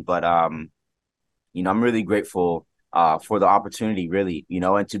scene, but I'm really grateful for the opportunity, really,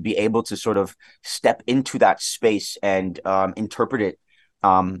 and to be able to sort of step into that space and interpret it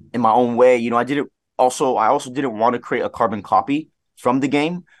in my own way. I also didn't want to create a carbon copy from the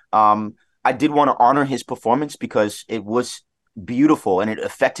game. I did want to honor his performance because it was beautiful and it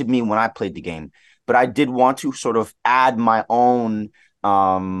affected me when I played the game. But I did want to sort of add my own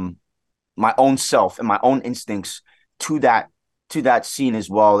self and my own instincts to that scene as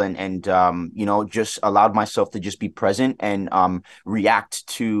well, and just allowed myself to just be present and react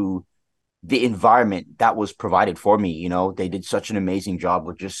to the environment that was provided for me. You know, they did such an amazing job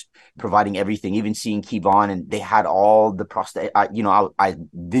with just providing everything, even seeing Kevon, and they had all the I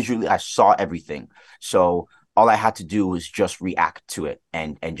visually, I saw everything. So all I had to do was just react to it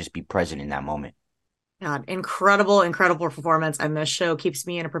and just be present in that moment. God, incredible, incredible performance. And this show keeps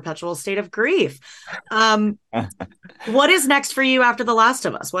me in a perpetual state of grief. What is next for you after The Last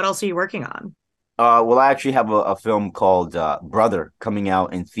of Us? What else are you working on? Well, I actually have a film called Brother coming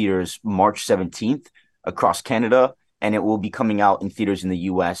out in theaters March 17th across Canada, and it will be coming out in theaters in the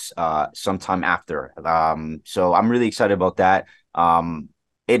US sometime after. So I'm really excited about that.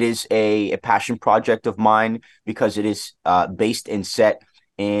 It is a passion project of mine because it is based and set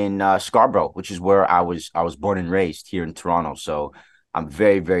in Scarborough, which is where I was born and raised here in Toronto. So I'm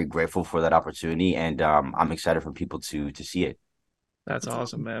very, very grateful for that opportunity, and I'm excited for people to see it. That's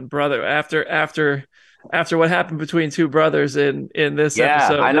awesome, man. Brother, after what happened between two brothers in this Yeah,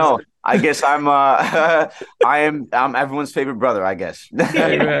 episode. I know. I guess I'm I'm everyone's favorite brother, I guess.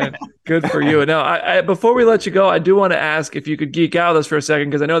 Hey, man. Good for you. Now, I before we let you go, I do want to ask if you could geek out with us for a second,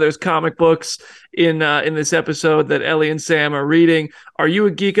 because I know there's comic books in this episode that Ellie and Sam are reading. Are you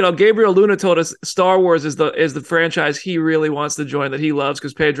a geek at all? Gabriel Luna told us Star Wars is the franchise he really wants to join, that he loves,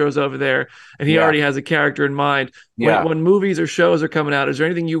 because Pedro's over there and he already has a character in mind. When movies or shows are coming out, is there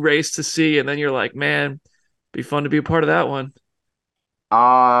anything you race to see and then you're like, man, be fun to be a part of that one?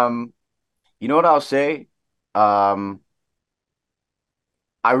 You know what I'll say? I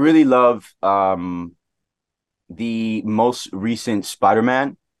really love the most recent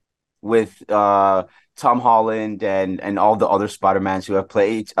Spider-Man with Tom Holland and all the other Spider-Mans who have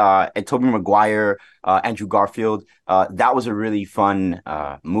played, and Tobey Maguire, Andrew Garfield. That was a really fun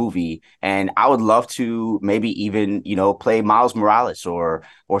movie, and I would love to maybe even, play Miles Morales or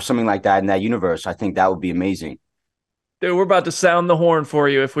something like that in that universe. I think that would be amazing. Dude, we're about to sound the horn for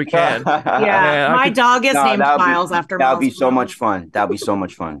you if we can. Yeah, my dog is named Miles after Miles. That would be so much fun. That would be so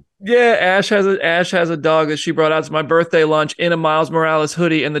much fun. Yeah, Ash has a dog that she brought out to my birthday lunch in a Miles Morales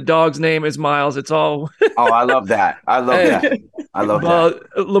hoodie, and the dog's name is Miles. It's all. Oh, I love that. I love that. I love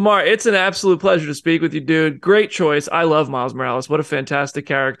that. Lamar, it's an absolute pleasure to speak with you, dude. Great choice. I love Miles Morales. What a fantastic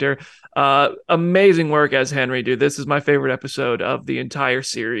character. Amazing work as Henry, dude. This is my favorite episode of the entire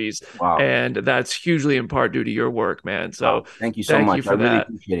series. Wow. And that's hugely in part due to your work, man. So thank you so much. I really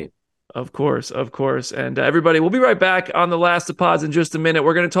appreciate it. Of course. And everybody, we'll be right back on The Last of Pods in just a minute.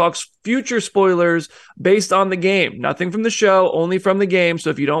 We're going to talk future spoilers based on the game. Nothing from the show, only from the game. So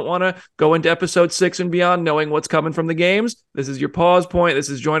if you don't want to go into episode 6 and beyond knowing what's coming from the games, this is your pause point. This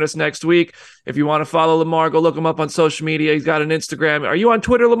is join us next week. If you want to follow Lamar, go look him up on social media. He's got an Instagram. Are you on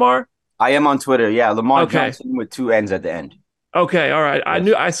Twitter, Lamar? I am on Twitter. Yeah, Lamar Johnson with 2 N's at the end. Okay, all right.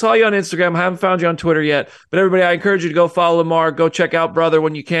 Yes. I saw you on Instagram. I haven't found you on Twitter yet. But everybody, I encourage you to go follow Lamar. Go check out Brother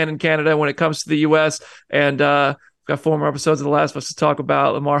when you can in Canada when it comes to the US. And we've got 4 more episodes of The Last of Us to talk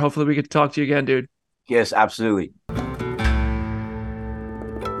about. Lamar, hopefully we get to talk to you again, dude. Yes, absolutely.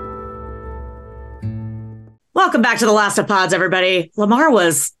 Welcome back to The Last of Pods, everybody. Lamar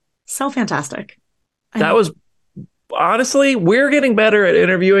was so fantastic. That was... Honestly, we're getting better at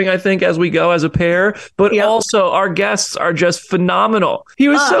interviewing, I think, as we go as a pair, but also our guests are just phenomenal. He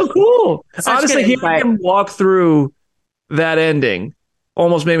was so cool. Honestly, hearing him walk through that ending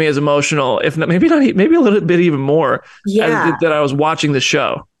almost made me as emotional, if not, maybe a little bit even more that I was watching the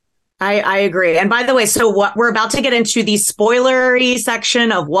show. I agree. And by the way, so what we're about to get into the spoilery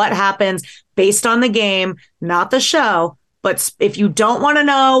section of what happens based on the game, not the show. But if you don't want to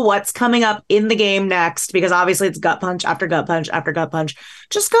know what's coming up in the game next, because obviously it's gut punch after gut punch after gut punch,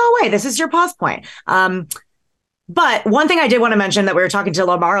 just go away. This is your pause point. But one thing I did want to mention that we were talking to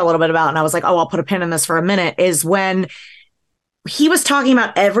Lamar a little bit about, and I was like, oh, I'll put a pin in this for a minute, is when he was talking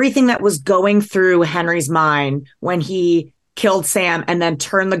about everything that was going through Henry's mind when he killed Sam and then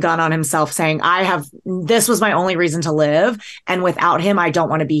turned the gun on himself, saying, this was my only reason to live. And without him, I don't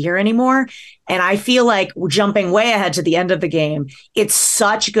want to be here anymore. And I feel like jumping way ahead to the end of the game, it's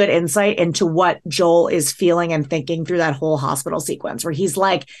such good insight into what Joel is feeling and thinking through that whole hospital sequence, where he's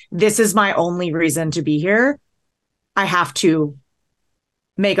like, this is my only reason to be here. I have to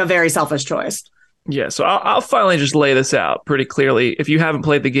make a very selfish choice. Yeah, so I'll finally just lay this out pretty clearly. If you haven't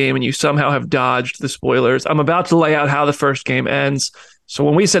played the game and you somehow have dodged the spoilers, I'm about to lay out how the first game ends. So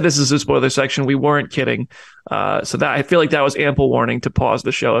when we said this is a spoiler section, we weren't kidding. So that I feel like that was ample warning to pause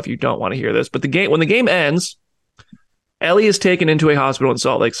the show if you don't want to hear this. But when the game ends, Ellie is taken into a hospital in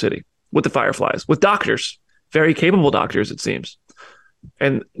Salt Lake City with the Fireflies, with doctors, very capable doctors, it seems.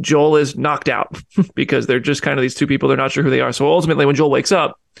 And Joel is knocked out because they're just kind of these two people. They're not sure who they are. So ultimately, when Joel wakes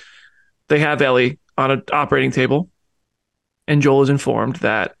up, they have Ellie on an operating table, and Joel is informed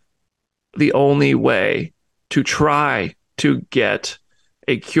that the only way to try to get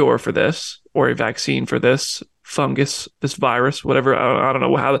a cure for this or a vaccine for this fungus, this virus, whatever, I don't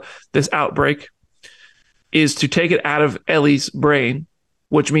know how, this outbreak, is to take it out of Ellie's brain,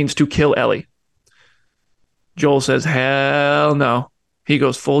 which means to kill Ellie. Joel says, hell no. He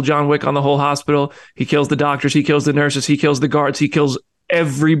goes full John Wick on the whole hospital. He kills the doctors. He kills the nurses. He kills the guards. He kills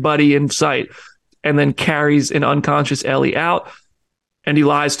everybody in sight, and then carries an unconscious Ellie out. And he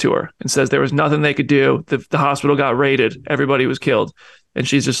lies to her and says there was nothing they could do. The hospital got raided. Everybody was killed. And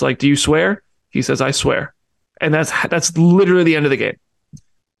she's just like, do you swear? He says, I swear. And that's literally the end of the game.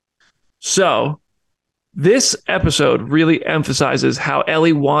 So this episode really emphasizes how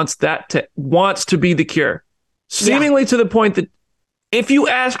Ellie wants to be the cure, seemingly to the point that if you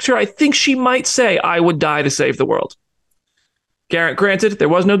asked her, I think she might say, I would die to save the world. Granted, there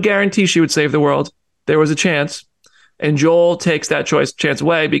was no guarantee she would save the world. There was a chance. And Joel takes that chance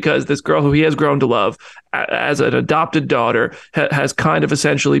away because this girl who he has grown to love as an adopted daughter has kind of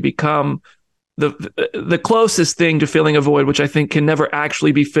essentially become the closest thing to filling a void, which I think can never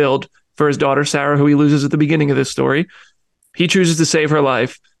actually be filled for his daughter, Sarah, who he loses at the beginning of this story. He chooses to save her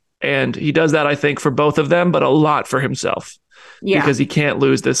life. And he does that, I think, for both of them, but a lot for himself. Because he can't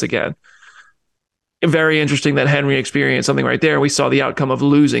lose this again. Very interesting that Henry experienced something right there. We saw the outcome of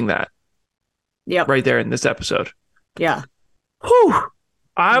losing that. Right there in this episode. Yeah. Whew.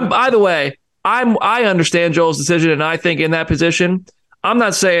 By the way, I understand Joel's decision, and I think in that position, I'm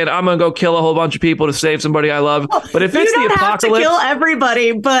not saying I'm going to go kill a whole bunch of people to save somebody I love, but if it's the apocalypse, have to kill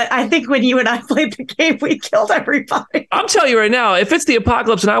everybody. But I think when you and I played the game, we killed everybody. I'm telling you right now, if it's the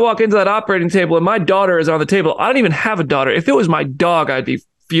apocalypse and I walk into that operating table and my daughter is on the table, I don't even have a daughter. If it was my dog, I'd be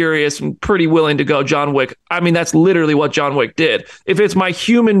furious and pretty willing to go John Wick. I mean, that's literally what John Wick did. If it's my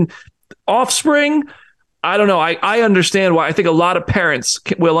human offspring, I don't know. I understand why. I think a lot of parents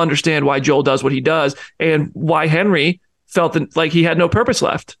will understand why Joel does what he does and why Henry felt like he had no purpose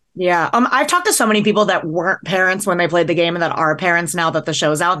left. Yeah. I've talked to so many people that weren't parents when they played the game and that are parents now that the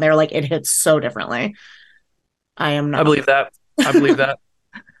show's out, and they're like, it hits so differently. I am not. I believe that.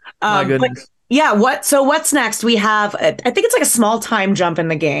 My goodness. What's next? We have, I think it's like a small time jump in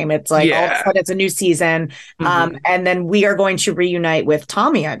the game. It's like all of a sudden it's a new season. And then we are going to reunite with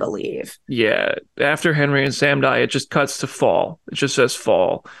Tommy, I believe. Yeah. After Henry and Sam die, it just cuts to fall. It just says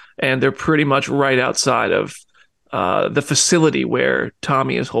fall. And they're pretty much right outside of the facility where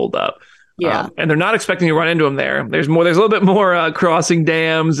Tommy is holed up. Yeah. And they're not expecting to run into him there. There's a little bit more crossing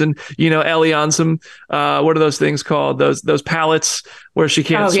dams and, Ellie on some, what are those things called? Those pallets where she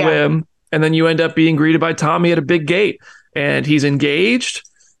can't swim. Yeah. And then you end up being greeted by Tommy at a big gate, and he's engaged.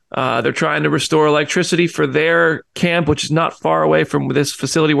 They're trying to restore electricity for their camp, which is not far away from this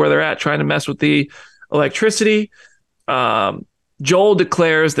facility where they're at, trying to mess with the electricity. Joel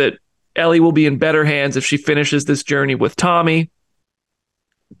declares that Ellie will be in better hands if she finishes this journey with Tommy,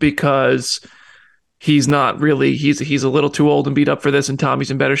 because he's not really, he's a little too old and beat up for this, and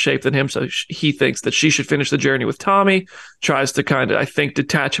Tommy's in better shape than him. So he thinks that she should finish the journey with Tommy, tries to kind of, I think,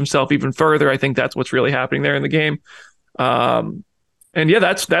 detach himself even further. I think that's what's really happening there in the game. And yeah,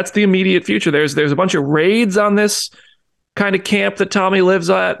 that's the immediate future. There's a bunch of raids on this kind of camp that Tommy lives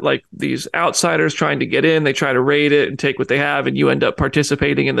at, like these outsiders trying to get in. They try to raid it and take what they have, and you end up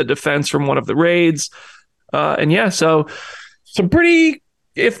participating in the defense from one of the raids. So some pretty,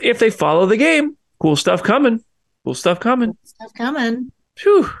 if they follow the game, cool stuff coming. Phew.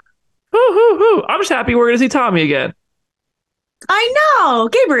 I'm just happy we're going to see Tommy again. I know.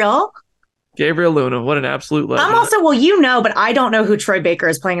 Gabriel Luna. What an absolute legend. I'm also, but I don't know who Troy Baker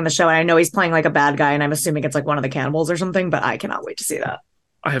is playing in the show. And I know he's playing like a bad guy, and I'm assuming it's like one of the cannibals or something, but I cannot wait to see that.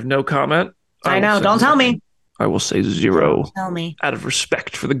 I have no comment. I know. Don't tell me. I will say 0. Don't tell me. Out of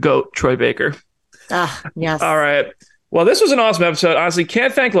respect for the GOAT, Troy Baker. Yes. All right. Well, this was an awesome episode. Honestly,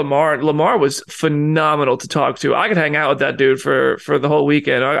 can't thank Lamar. Lamar was phenomenal to talk to. I could hang out with that dude for the whole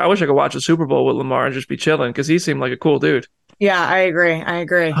weekend. I wish I could watch the Super Bowl with Lamar and just be chilling, because he seemed like a cool dude. Yeah, I agree.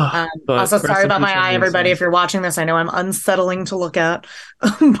 Also, sorry about my eye, everybody. If you're watching this, I know I'm unsettling to look at.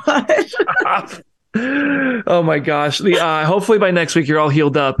 But oh my gosh, the eye. Hopefully by next week you're all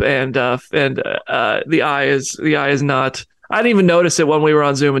healed up, and the eye is not. I didn't even notice it when we were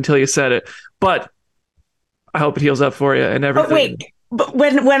on Zoom until you said it, but I hope it heals up for you and everything. But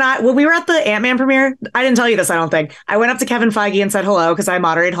when we were at the Ant-Man premiere, I didn't tell you this, I don't think. I went up to Kevin Feige and said hello, because I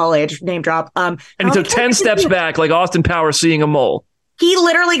moderate Hall H, name drop. And he took 10 steps back, like Austin Powers seeing a mole. He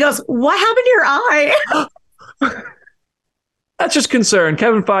literally goes, "What happened to your eye?" That's just concern.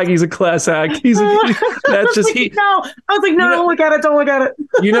 Kevin Feige's a class act. That's just he. No, I was like, no, don't look at it. Don't look at it.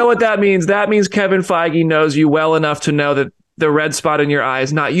 You know what that means? That means Kevin Feige knows you well enough to know that the red spot in your eye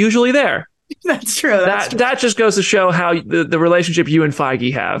is not usually there. That's true. That just goes to show how the relationship you and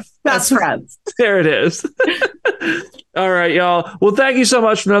Feige have. Best friends. There it is. All right, y'all. Well, thank you so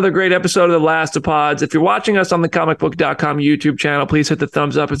much for another great episode of The Last of Pods. If you're watching us on the comicbook.com YouTube channel, please hit the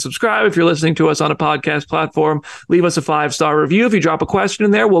thumbs up and subscribe. If you're listening to us on a podcast platform, leave us a 5-star review. If you drop a question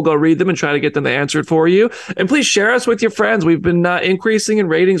in there, we'll go read them and try to get them answered for you. And please share us with your friends. We've been increasing in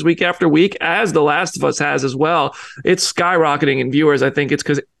ratings week after week, as The Last of Us has as well. It's skyrocketing in viewers. I think it's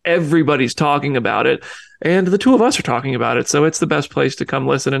because everybody's talking about it. And the two of us are talking about it. So it's the best place to come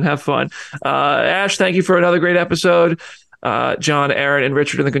listen and have fun. Ash, thank you for another great episode. John, Aaron, and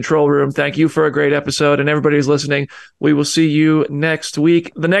Richard in the control room, thank you for a great episode. And everybody who's listening, we will see you next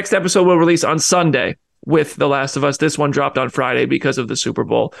week. The next episode will release on Sunday with The Last of Us. This one dropped on Friday because of the Super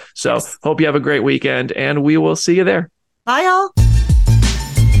Bowl. So hope you have a great weekend, and we will see you there. Bye, y'all.